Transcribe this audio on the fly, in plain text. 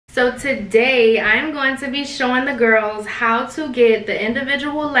So today I'm going to be showing the girls how to get the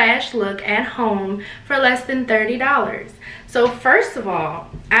individual lash look at home for less than $30. So first of all,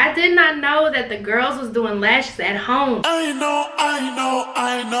 I did not know that the girls was doing lashes at home. I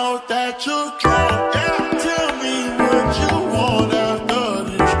know that you can. Yeah. Tell me what you want after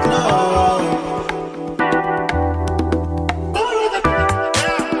this club.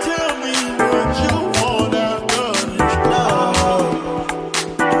 Tell me what you want after this club.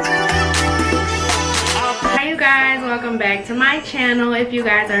 Hi you guys, welcome back to my channel. If you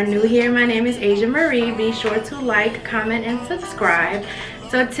guys are new here, my name is Asia Marie. Be sure to like, comment, and subscribe.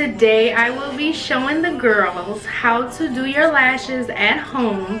 So today I will be showing the girls how to do your lashes at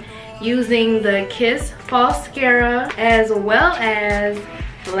home using the Kiss Falscara as well as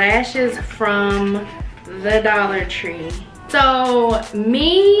lashes from the Dollar Tree. So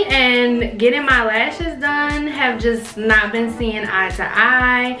me and getting my lashes done have just not been seeing eye to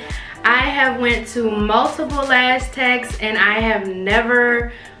eye. I have went to multiple lash techs and I have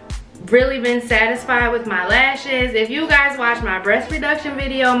never really been satisfied with my lashes. If you guys watched my breast reduction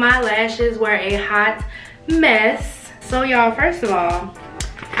video, my lashes were a hot mess. So y'all, first of all,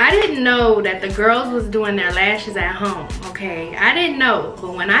 I didn't know that the girls was doing their lashes at home, okay? I didn't know,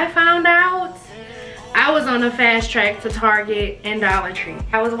 but when I found out, I was on a fast track to Target and Dollar Tree.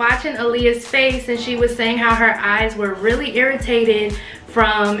 I was watching Aaliyah's face and she was saying how her eyes were really irritated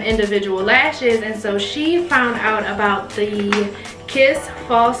from individual lashes, and so she found out about the Kiss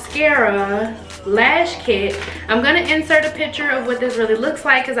Falscara lash kit. I'm gonna insert a picture of what this really looks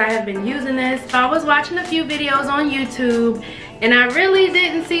like because I have been using this. I was watching a few videos on YouTube and I really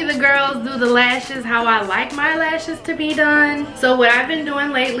didn't see the girls do the lashes how I like my lashes to be done. So what I've been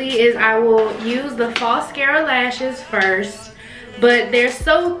doing lately is I will use the Falscara lashes first, but they're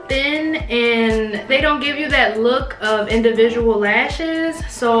so thin and they don't give you that look of individual lashes.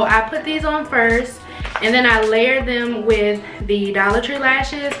 So I put these on first and then I layer them with the Dollar Tree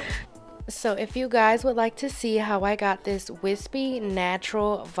lashes. So if you guys would like to see how I got this wispy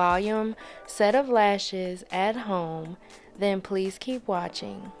natural volume set of lashes at home, then please keep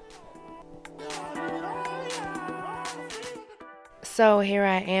watching. So here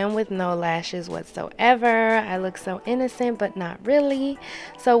I am with no lashes whatsoever. I look so innocent, but not really.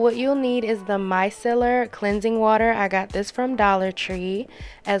 So what you'll need is the Micellar cleansing water. I got this from Dollar Tree,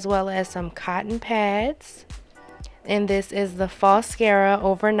 as well as some cotton pads. And this is the Falscara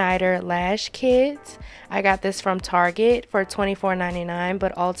Overnighter Lash Kit. I got this from Target for $24.99,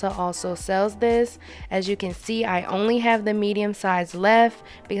 but Ulta also sells this. As you can see, I only have the medium size left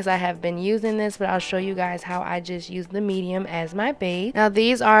because I have been using this, but I'll show you guys how I just use the medium as my base. Now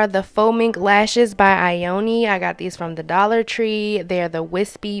these are the Faux Mink Lashes by Ioni. I got these from the Dollar Tree. They're the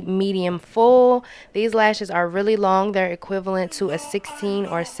Wispy Medium Full. These lashes are really long. They're equivalent to a 16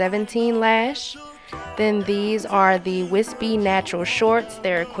 or 17 lash. Then these are the Wispy Natural Shorts.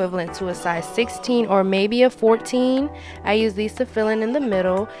 They're equivalent to a size 16 or maybe a 14. I use these to fill in the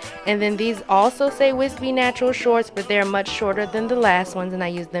middle. And then these also say Wispy Natural Shorts, but they're much shorter than the last ones, and I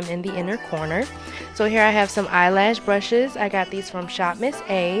use them in the inner corner. So here I have some eyelash brushes. I got these from Shop Miss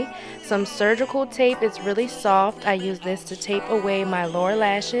A. Some surgical tape. It's really soft. I use this to tape away my lower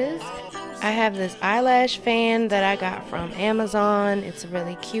lashes. I have this eyelash fan that I got from Amazon. It's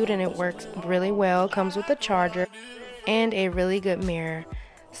really cute and it works really well. Comes with a charger and a really good mirror.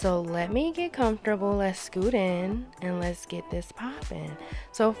 So let me get comfortable. Let's scoot in and let's get this popping.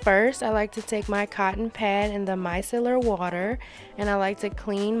 So first I like to take my cotton pad and the micellar water, and I like to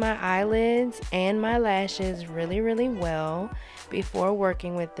clean my eyelids and my lashes really well before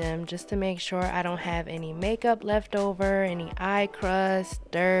working with them, just to make sure I don't have any makeup left over, any eye crust,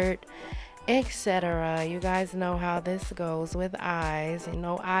 dirt, etc. You guys know how this goes with eyes, you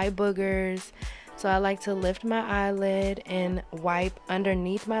know, eye boogers. So I like to lift my eyelid and wipe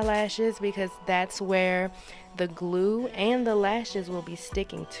underneath my lashes because that's where the glue and the lashes will be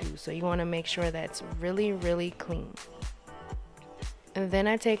sticking to. So you want to make sure that's really clean. And then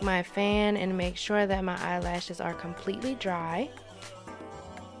I take my fan and make sure that my eyelashes are completely dry.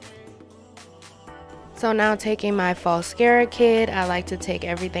 So now taking my Falscara kit, I like to take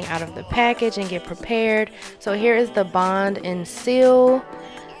everything out of the package and get prepared. So here is the Bond and Seal.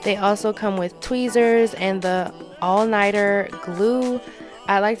 They also come with tweezers and the all-nighter glue.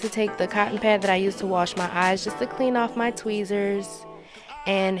 I like to take the cotton pad that I use to wash my eyes just to clean off my tweezers.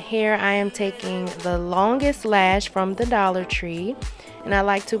 And here I am taking the longest lash from the Dollar Tree, and I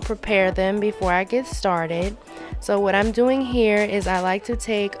like to prepare them before I get started. So what I'm doing here is I like to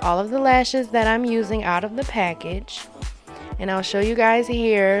take all of the lashes that I'm using out of the package, And I'll show you guys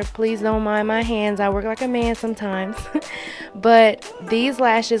here. Please don't mind my hands. I work like a man sometimes. But these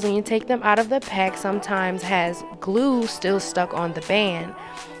lashes, when you take them out of the pack, sometimes has glue still stuck on the band.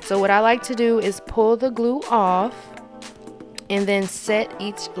 So what I like to do is pull the glue off and then set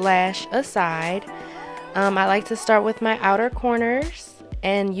each lash aside. I like to start with my outer corners,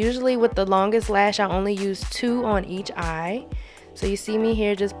 and usually with the longest lash I only use 2 on each eye. So you see me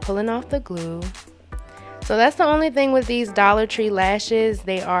here just pulling off the glue. So that's the only thing with these Dollar Tree lashes.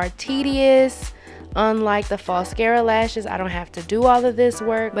 They are tedious. Unlike the Falscara lashes, I don't have to do all of this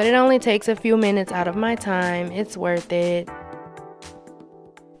work, but it only takes a few minutes out of my time. It's worth it.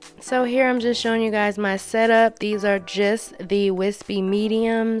 So here I'm just showing you guys my setup. These are just the wispy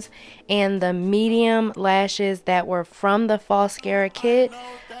mediums and the medium lashes that were from the Falscara kit.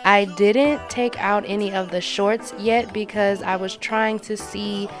 I didn't take out any of the shorts yet because I was trying to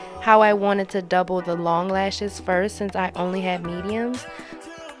see how I wanted to double the long lashes first, since I only had mediums.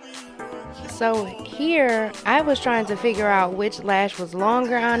 So here I was trying to figure out which lash was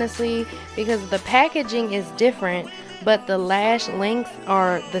longer, honestly, because the packaging is different, but the lash lengths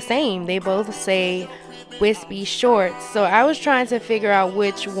are the same. They both say wispy shorts. So I was trying to figure out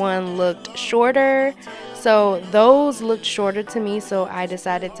which one looked shorter. So those looked shorter to me, so I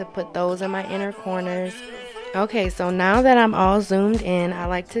decided to put those in my inner corners. Okay, so now that I'm all zoomed in, I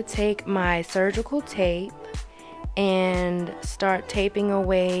like to take my surgical tape and start taping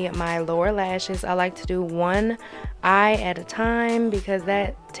away my lower lashes. I like to do one eye at a time because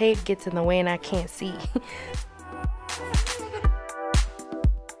that tape gets in the way and I can't see.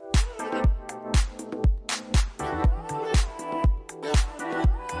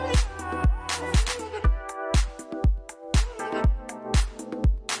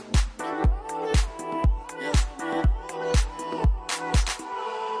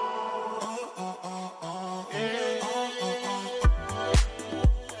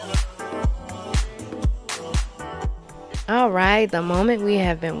 Alright, the moment we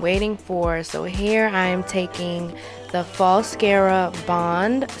have been waiting for. So here I am taking the Falscara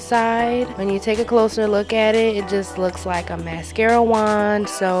Bond side. When you take a closer look at it, it just looks like a mascara wand.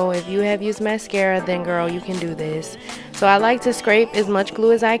 So if you have used mascara, then girl, you can do this. So I like to scrape as much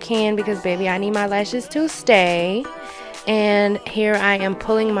glue as I can because baby, I need my lashes to stay. And here I am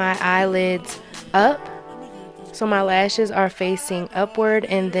pulling my eyelids up, so my lashes are facing upward,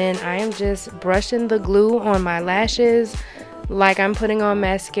 and then I am just brushing the glue on my lashes like I'm putting on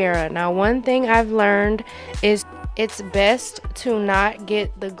mascara. Now, one thing I've learned is it's best to not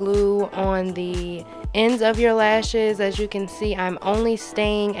get the glue on the ends of your lashes. As you can see, I'm only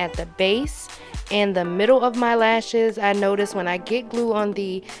staying at the base and the middle of my lashes. I notice when I get glue on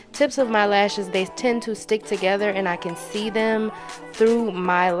the tips of my lashes, they tend to stick together and I can see them through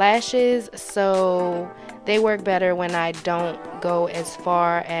my lashes. So they work better when I don't go as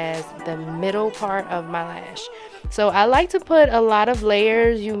far as the middle part of my lash. So I like to put a lot of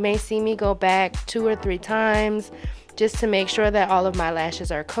layers. You may see me go back 2 or 3 times just to make sure that all of my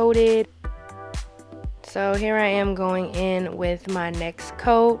lashes are coated. So here I am going in with my next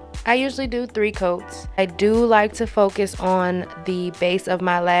coat. I usually do 3 coats. I do like to focus on the base of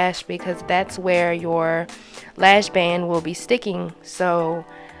my lash because that's where your lash band will be sticking. So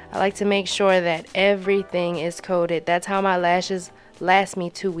I like to make sure that everything is coated. That's how my lashes last me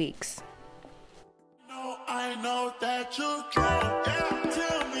 2 weeks. I know that you drunk.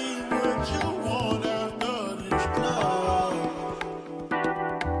 Tell me what you want after this club.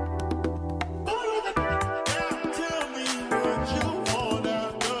 Tell me what you want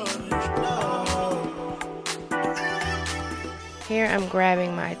after this club. Here I'm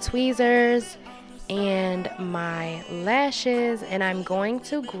grabbing my tweezers and my lashes, and I'm going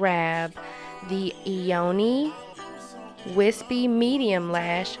to grab the Ioni Wispy Medium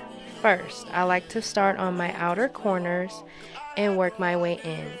lash first. I like to start on my outer corners and work my way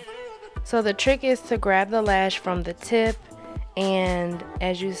in. So the trick is to grab the lash from the tip, and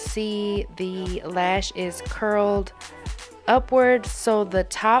as you see, the lash is curled upward, so the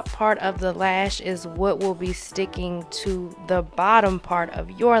top part of the lash is what will be sticking to the bottom part of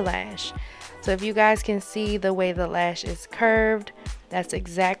your lash. So if you guys can see the way the lash is curved, that's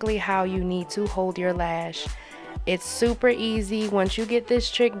exactly how you need to hold your lash. It's super easy. Once you get this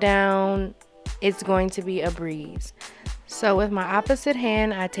trick down, it's going to be a breeze. So with my opposite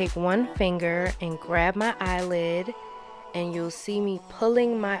hand, I take one finger and grab my eyelid, and you'll see me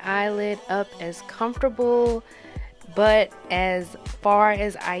pulling my eyelid up as comfortable but as far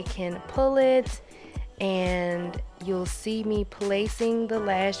as I can pull it, and you'll see me placing the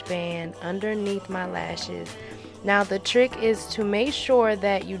lash band underneath my lashes. Now the trick is to make sure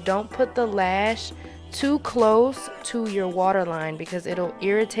that you don't put the lash too close to your waterline because it'll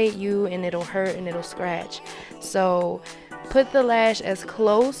irritate you and it'll hurt and it'll scratch. So put the lash as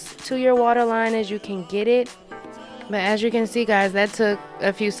close to your waterline as you can get it. But as you can see, guys, that took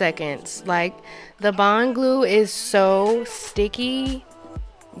a few seconds. Like, the bond glue is so sticky.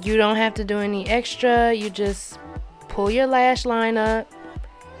 You don't have to do any extra. You just pull your lash line up,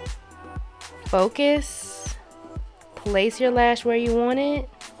 focus, place your lash where you want it,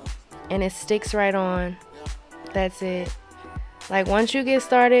 and it sticks right on. That's it. Like, once you get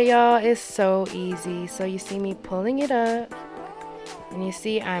started, y'all, it's so easy. So you see me pulling it up, and you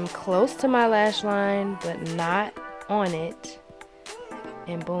see I'm close to my lash line but not on it,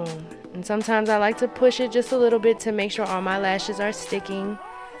 and boom. And sometimes I like to push it just a little bit to make sure all my lashes are sticking,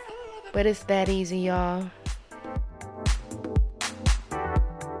 but it's that easy, y'all.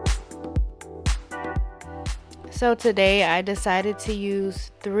 So today I decided to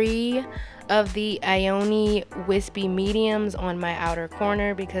use 3 of the Ioni Wispy Mediums on my outer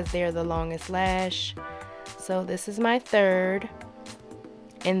corner because they're the longest lash. So this is my 3rd.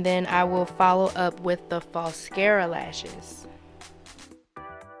 And then I will follow up with the Falscara lashes.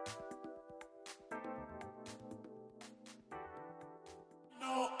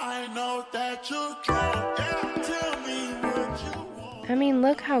 I mean,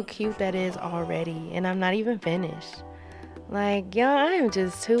 look how cute that is already, and I'm not even finished. Like, y'all, I am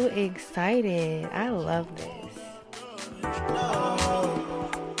just too excited. I love this.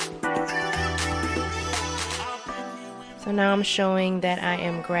 So now I'm showing that I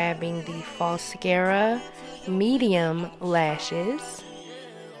am grabbing the Falscara medium lashes,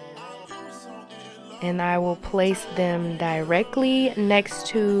 and I will place them directly next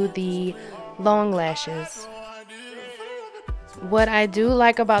to the long lashes. What I do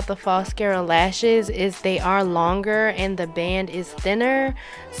like about the Falscara lashes is they are longer and the band is thinner,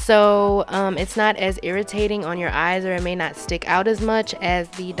 so it's not as irritating on your eyes, or it may not stick out as much as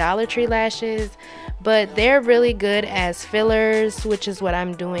the Dollar Tree lashes, but they're really good as fillers, which is what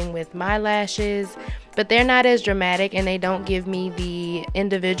I'm doing with my lashes. But they're not as dramatic, and they don't give me the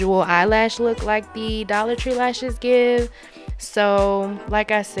individual eyelash look like the Dollar Tree lashes give. So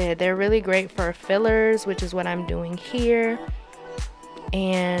like I said, they're really great for fillers, which is what I'm doing here.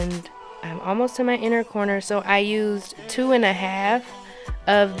 And I'm almost to my inner corner, so I used 2.5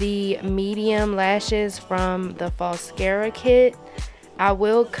 of the medium lashes from the Falscara kit. I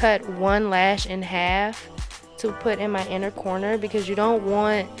will cut 1 lash in half to put in my inner corner because you don't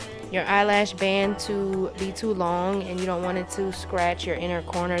want your eyelash band to be too long, and you don't want it to scratch your inner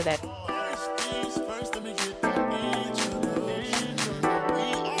corner.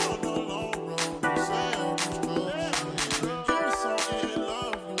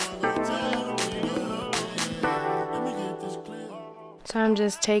 So I'm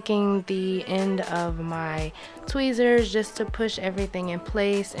just taking the end of my tweezers just to push everything in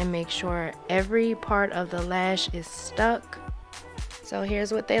place and make sure every part of the lash is stuck. So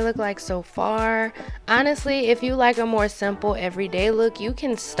here's what they look like so far. Honestly, if you like a more simple everyday look, you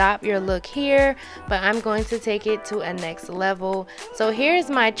can stop your look here, but I'm going to take it to a next level. So here's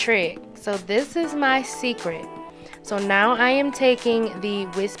my trick. So this is my secret. So now I am taking the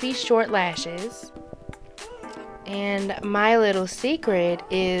wispy short lashes, and my little secret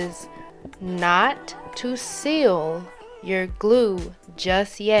is not to seal your glue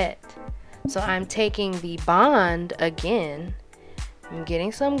just yet. So I'm taking the bond again. I'm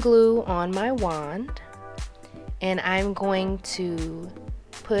getting some glue on my wand, and I'm going to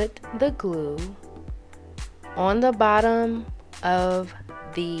put the glue on the bottom of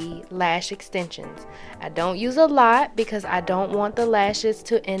the lash extensions. I don't use a lot because I don't want the lashes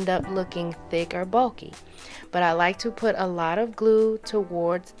to end up looking thick or bulky, but I like to put a lot of glue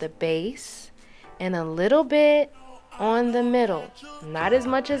towards the base and a little bit on the middle. Not as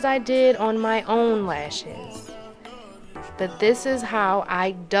much as I did on my own lashes. But this is how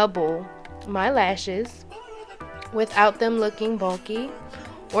I double my lashes without them looking bulky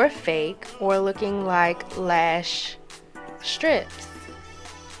or fake or looking like lash strips.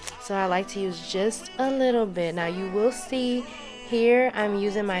 So I like to use just a little bit. Now you will see here I'm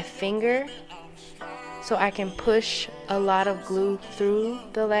using my finger so I can push a lot of glue through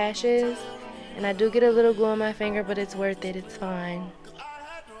the lashes. And I do get a little glue on my finger, but it's worth it. It's fine.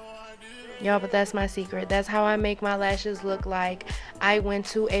 Y'all, but that's my secret. That's how I make my lashes look like I went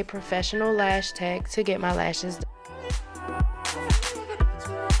to a professional lash tech to get my lashes done.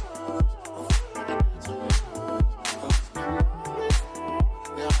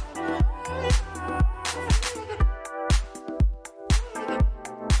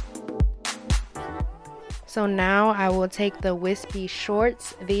 So now I will take the wispy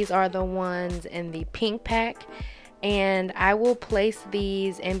shorts. These are the ones in the pink pack. And I will place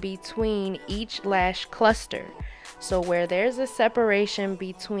these in between each lash cluster. So where there's a separation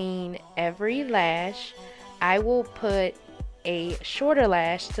between every lash, I will put a shorter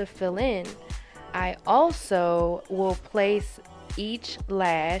lash to fill in. I also will place each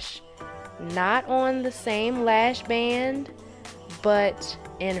lash not on the same lash band, but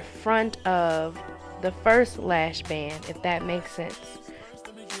in front of the first lash band, if that makes sense.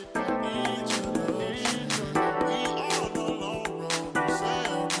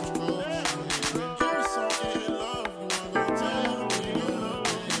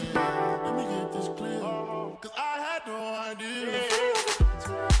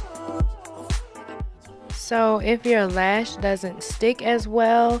 So if your lash doesn't stick as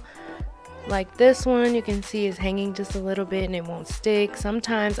well, like this one, you can see is hanging just a little bit and it won't stick.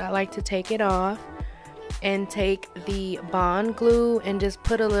 Sometimes I like to take it off and take the bond glue and just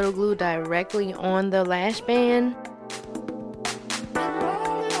put a little glue directly on the lash band.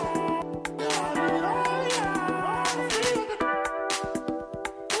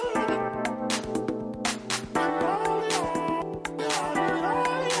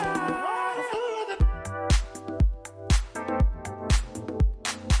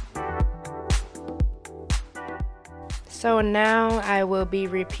 So now I will be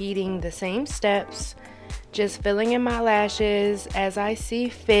repeating the same steps, just filling in my lashes as I see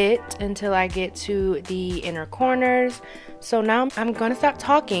fit until I get to the inner corners. So now I'm gonna stop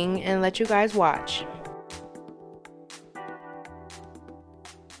talking and let you guys watch.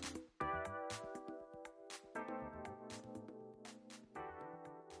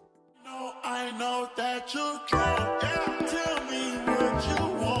 No, I know that you're drunk. Yeah. Tell me what you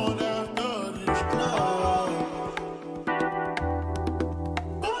want after this club.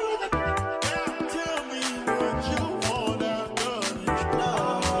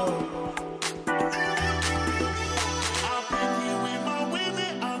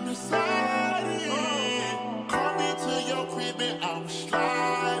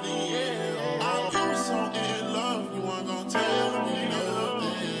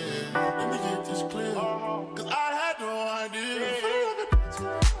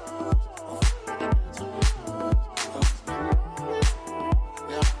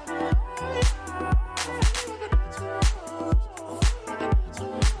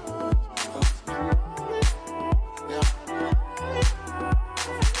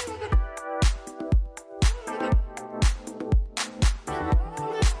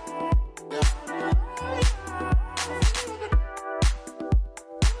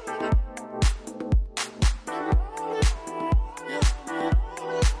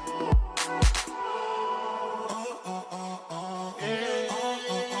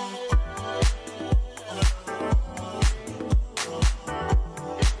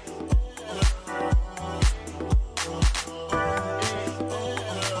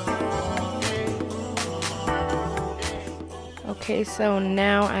 Okay, so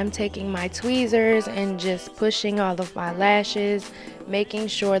now I'm taking my tweezers and just pushing all of my lashes, making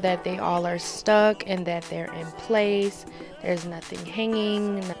sure that they all are stuck and that they're in place. There's nothing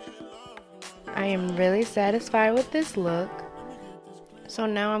hanging. I am really satisfied with this look. So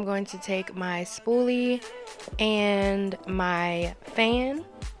now I'm going to take my spoolie and my fan,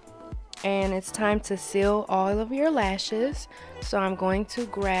 and it's time to seal all of your lashes. So I'm going to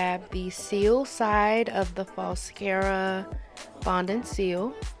grab the seal side of the Falscara Bond and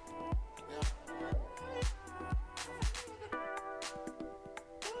Seal.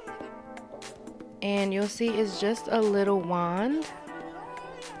 And you'll see it's just a little wand.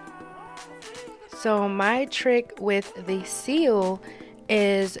 So my trick with the seal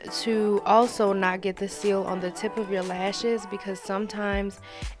is to also not get the seal on the tip of your lashes, because sometimes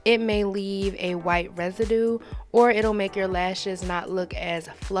it may leave a white residue or it'll make your lashes not look as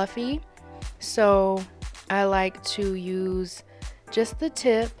fluffy. So I like to use just the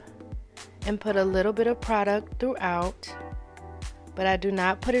tip and put a little bit of product throughout, but I do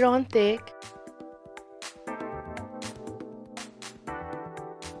not put it on thick.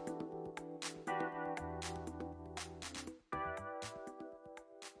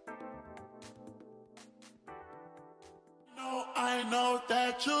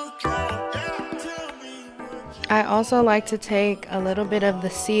 I also like to take a little bit of the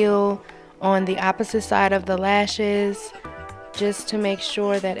seal on the opposite side of the lashes, just to make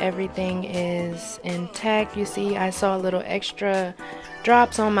sure that everything is intact. You see, I saw a little extra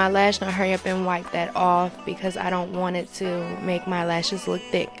drops on my lash, and I hurry up and wipe that off because I don't want it to make my lashes look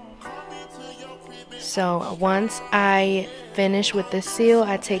thick. So once I finish with the seal,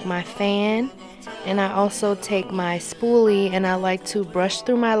 I take my fan and I also take my spoolie and I like to brush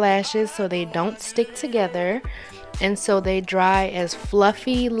through my lashes so they don't stick together and so they dry as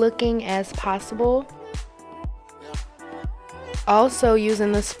fluffy looking as possible. Also,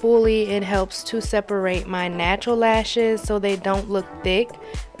 using the spoolie, it helps to separate my natural lashes so they don't look thick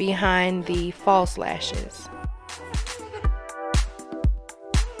behind the false lashes.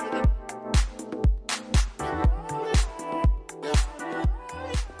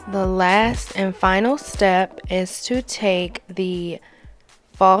 The last and final step is to take the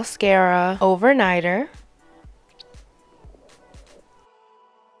Falscara overnighter.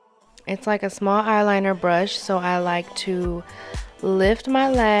 It's like a small eyeliner brush, so I like to lift my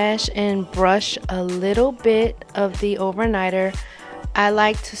lash and brush a little bit of the overnighter. I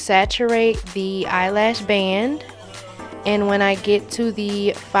like to saturate the eyelash band, and when I get to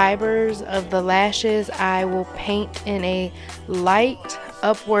the fibers of the lashes, I will paint in a light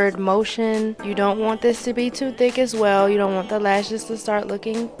upward motion. You don't want this to be too thick as well. You don't want the lashes to start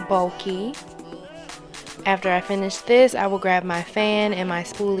looking bulky. After I finish this, I will grab my fan and my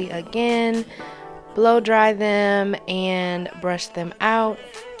spoolie again, blow dry them and brush them out.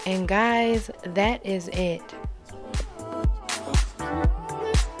 And guys, that is it.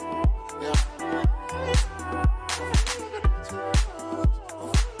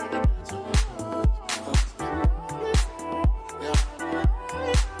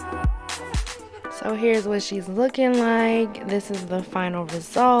 So here's what she's looking like. This is the final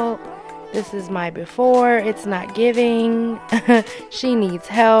result. This is my before. It's not giving. She needs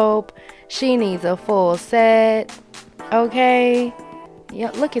help. She needs a full set. Okay. Yeah,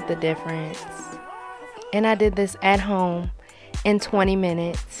 look at the difference. And I did this at home in 20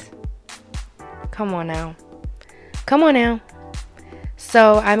 minutes. Come on now. Come on now.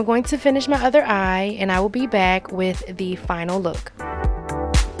 So I'm going to finish my other eye and I will be back with the final look.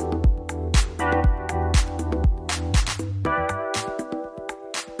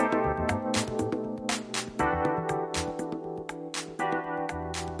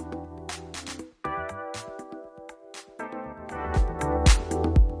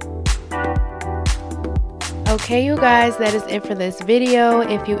 Okay, you guys, that is it for this video.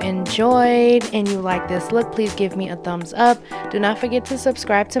 If you enjoyed and you like this look, please give me a thumbs up. Do not forget to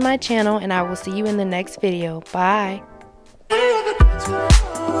subscribe to my channel, and I will see you in the next video. Bye.